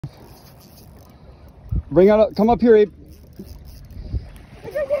Bring it up. Come up here, Abe.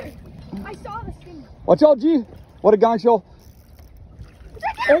 It's right there. I saw the skin. Watch out, G. What a gong show.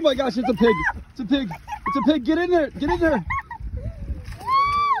 Oh my gosh, it's a pig. It's a pig. It's a pig. Get in there. Get in there.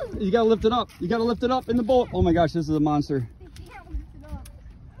 You gotta lift it up. You gotta lift it up in the boat. Oh my gosh, this is a monster. They can't lift it up.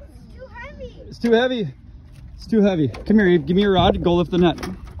 It's too heavy. It's too heavy. It's too heavy. Come here, Abe. Give me your rod. Go lift the net.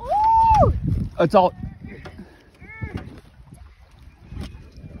 Oh! It's all.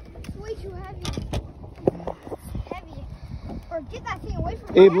 It's way too heavy. It's heavy. Or get that thing away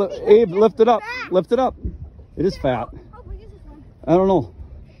from Abe, me. Abe, lift it up. Lift it up. It is fat. How big is this one? I don't know.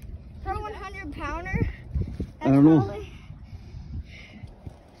 For a 100 pounder? I don't know.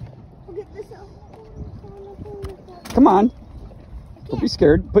 We'll get this out. Come on. Don't be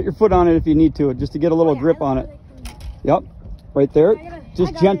scared. Put your foot on it if you need to, just to get a little grip on it. Yep. Right there.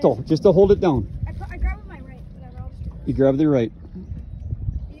 Just gentle. Just to hold it down. I grab with my right. Whatever. I'll just do it. You grab the right.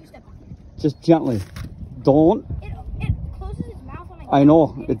 You step on it. Just gently. Don't. It closes its mouth when I I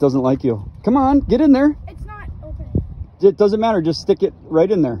know. It doesn't like you. Come on. Get in there. It's not open. It doesn't matter. Just stick it right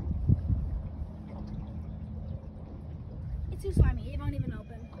in there. It's too slimy. It won't even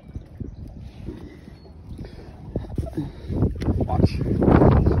open. Watch.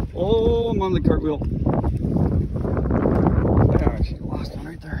 Oh, I'm on the cartwheel. I actually lost one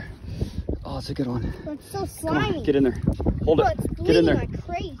right there. Oh, it's a good one. But it's so Come on, slimy. get in there. Hold Bro, it. it's Get in there. bleeding like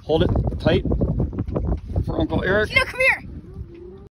crazy. Hold it tight for Uncle Eric. Come here.